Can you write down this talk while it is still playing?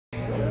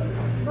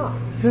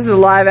This is a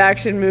live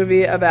action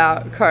movie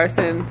about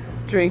Carson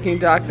drinking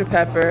Dr.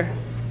 Pepper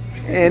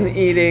and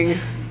eating.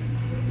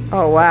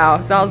 Oh wow,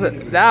 that was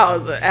an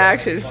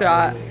action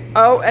shot.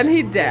 Oh, and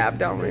he dabbed,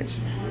 don't we?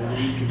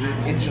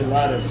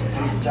 Enchiladas.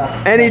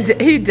 And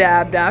he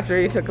dabbed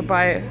after he took a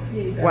bite.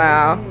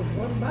 Wow.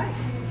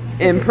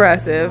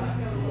 Impressive.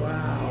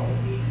 Wow.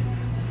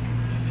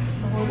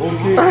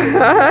 Okay.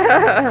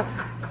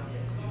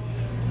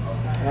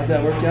 How'd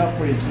that work out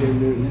for you,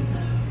 Cam Newton?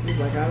 He's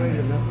like, I don't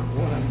even know.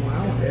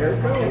 Wow, there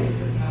it goes.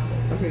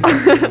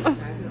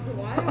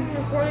 Why are you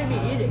recording me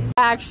eating?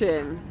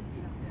 Action.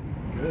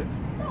 Good.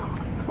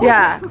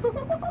 Yeah.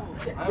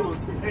 I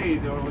was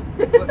paid or with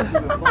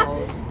the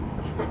balls.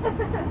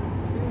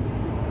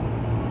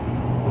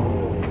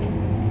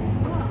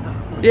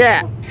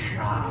 Yeah.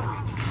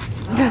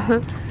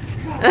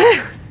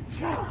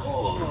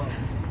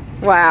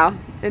 Wow.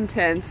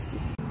 Intense.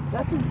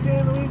 That's in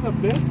San Luis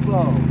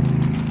Obispo.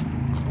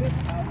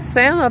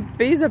 San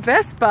Luis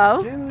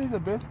Obispo? San Luis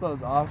Obispo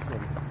is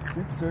awesome.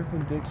 Big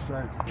surfing, big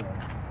sharks there.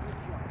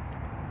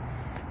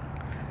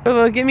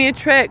 Well, give me a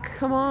trick.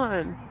 Come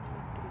on.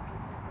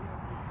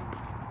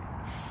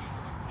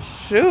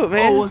 Shoot,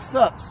 man. Oh, what's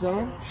up,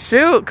 son?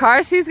 Shoot,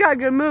 Carson, he's got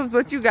good moves.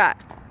 What you got?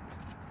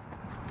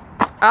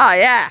 Oh,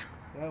 yeah.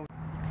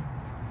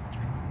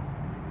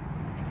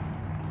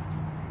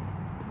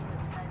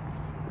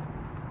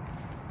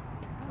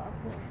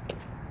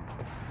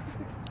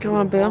 Come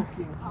on, Bill.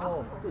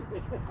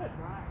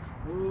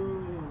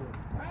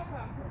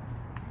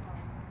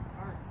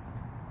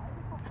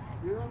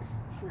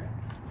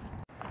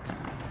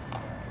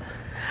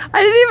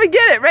 I didn't even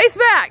get it. Race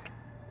back.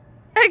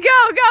 Hey,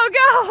 go, go,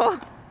 go.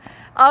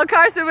 Oh,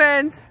 Carson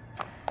wins.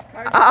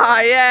 Oh,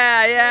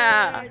 yeah,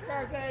 yeah.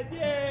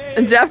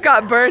 And Jeff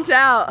got burnt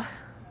out.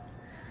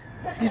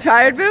 You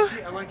tired, Boo?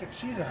 I like a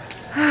cheetah.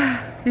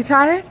 You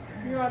tired?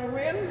 You want to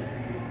win?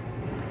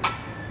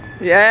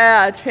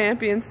 Yeah,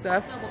 champion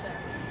stuff. Double tap.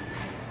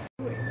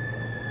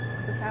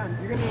 The sound.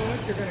 You're gonna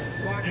look. You're gonna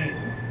walk. Hey,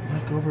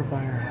 look over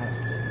by our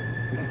house.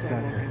 We can stop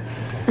here.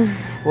 Okay.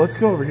 Well, let's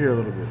go over here a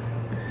little bit.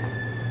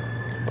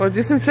 Well,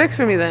 do some tricks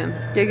for me then.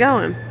 Get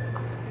going.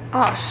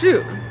 Oh,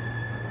 shoot.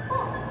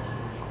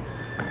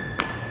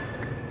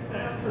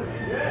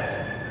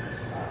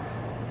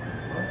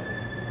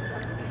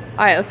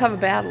 Alright, let's have a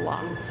battle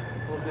off.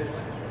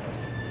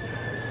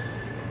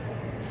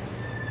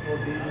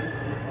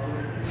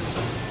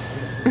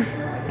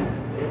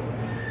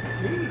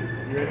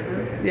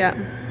 Yeah.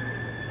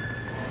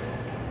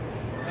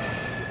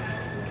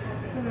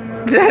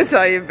 I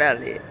saw your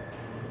belly.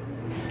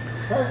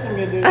 Carson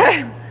can do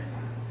it.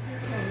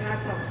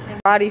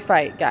 Body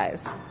fight,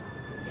 guys.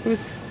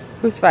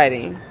 Who's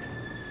fighting?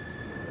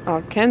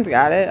 Oh, Ken's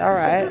got it. All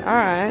right, all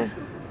right.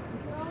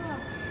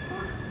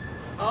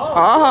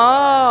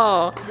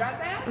 Oh. You got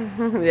that?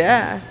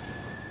 Yeah.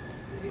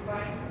 Did you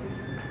find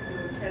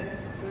it was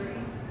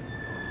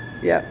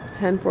 10:30? Yep.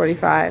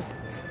 10:45.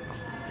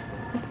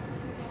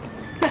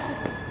 Let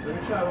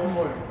me try one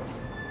more.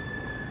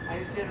 I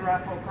just did a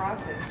raffle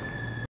crossing.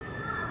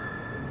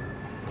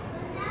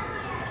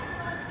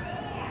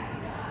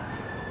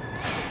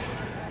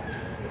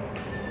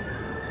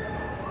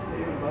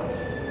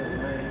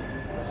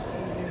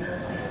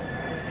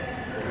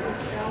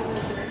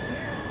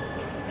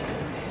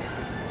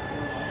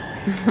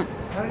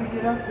 How did you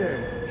get up there?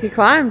 He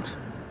climbed.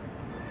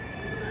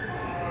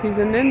 He's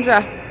a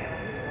ninja.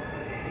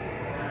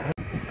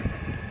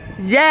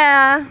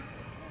 Yeah.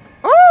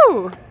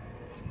 Ooh.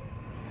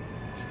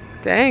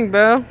 Dang,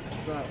 boo.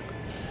 What's up?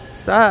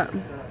 What's up?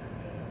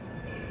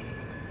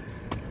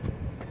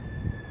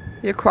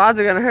 Your quads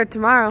are gonna hurt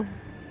tomorrow.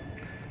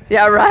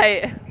 Yeah,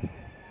 right.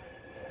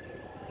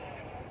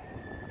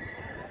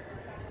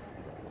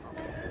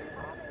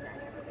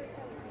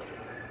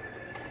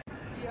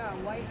 Yeah,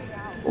 wipe it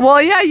out.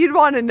 Well, yeah, you'd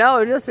want to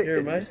know just to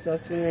Here, my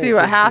stuff's in there. see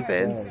what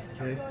happens.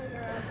 Okay.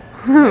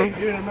 Hey,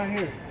 dude, I'm right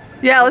here.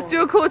 Yeah, let's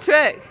do a cool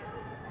trick.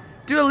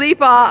 Do a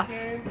leap off.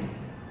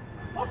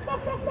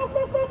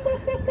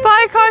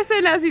 Bye,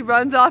 Carson, as he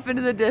runs off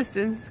into the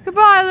distance.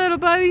 Goodbye, little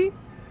buddy.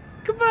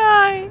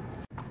 Goodbye.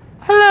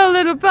 Hello,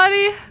 little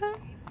buddy.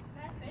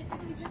 That's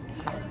basically just me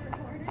getting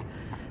recorded.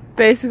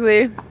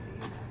 Basically,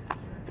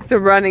 it's a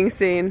running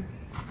scene.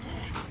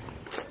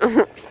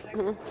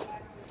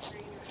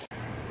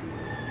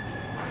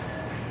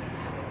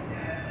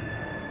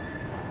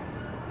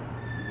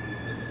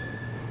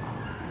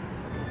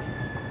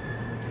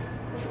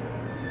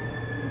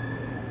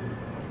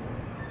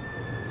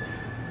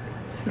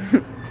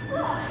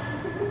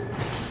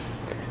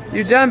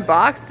 You done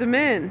boxed him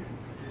in.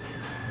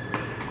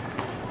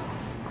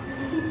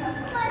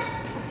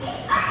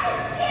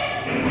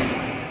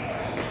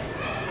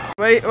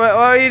 What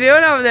are you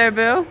doing over there,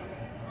 Bill?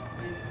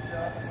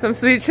 Some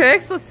sweet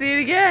tricks? Let's see it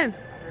again.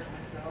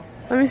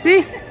 Let me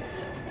see.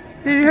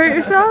 Did you hurt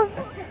yourself?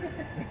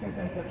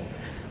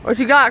 What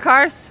you got,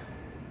 Cars?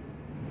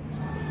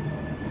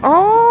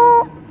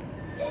 Oh,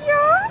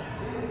 yeah.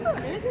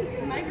 There's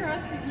a micro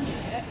SUV right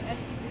here.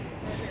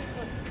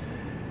 Look.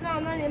 No,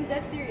 I'm not even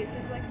dead serious.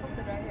 There's like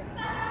something right here.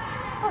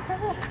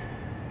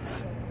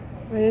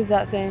 What is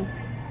that thing?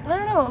 I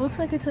don't know. It looks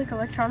like it's like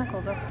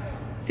electronical though.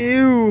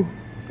 Ew.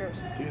 It's gross.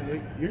 Dude,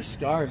 like, your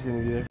scar's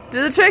gonna be there.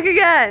 Do the trick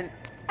again.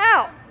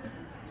 Ow.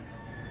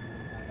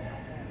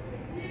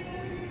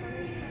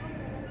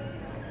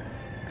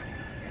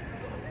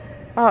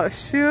 Oh,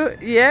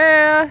 shoot.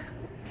 Yeah.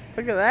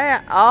 Look at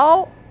that.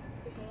 Oh.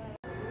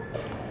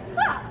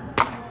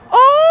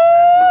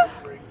 Oh.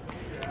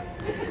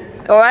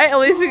 All right. At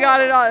least we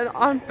got it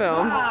on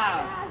film.